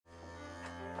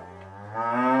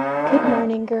Good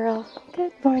morning, girl.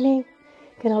 Good morning.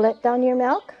 Gonna let down your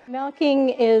milk? Milking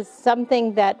is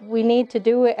something that we need to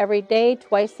do every day,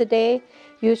 twice a day,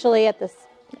 usually at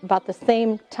about the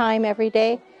same time every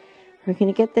day. We're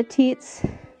gonna get the teats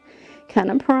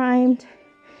kind of primed.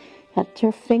 Got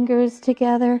your fingers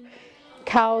together.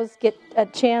 Cows get a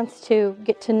chance to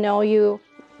get to know you,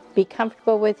 be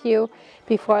comfortable with you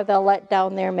before they'll let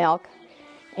down their milk.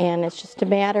 And it's just a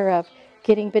matter of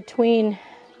getting between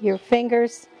your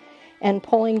fingers and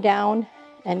pulling down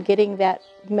and getting that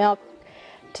milk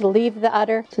to leave the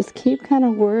udder. Just keep kind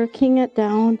of working it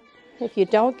down. If you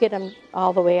don't get them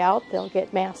all the way out, they'll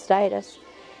get mastitis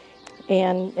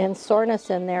and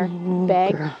soreness in their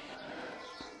bag. Girl.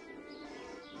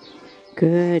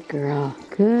 Good girl.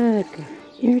 Good girl.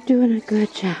 You're doing a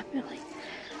good job, Billy.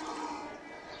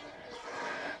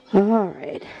 All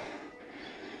right.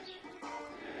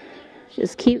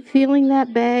 Just keep feeling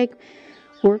that bag,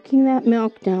 working that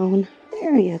milk down.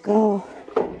 There you go.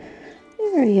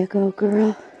 There you go,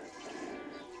 girl.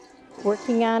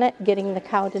 Working on it, getting the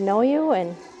cow to know you,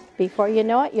 and before you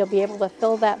know it, you'll be able to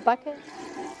fill that bucket.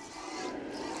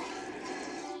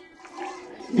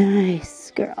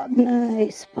 Nice, girl.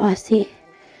 Nice, bossy.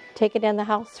 Take it in the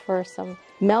house for some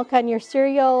milk on your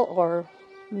cereal or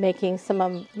making some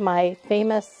of my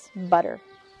famous butter,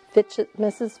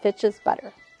 Mrs. Fitch's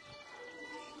butter.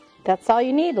 That's all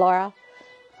you need, Laura.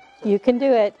 You can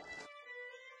do it.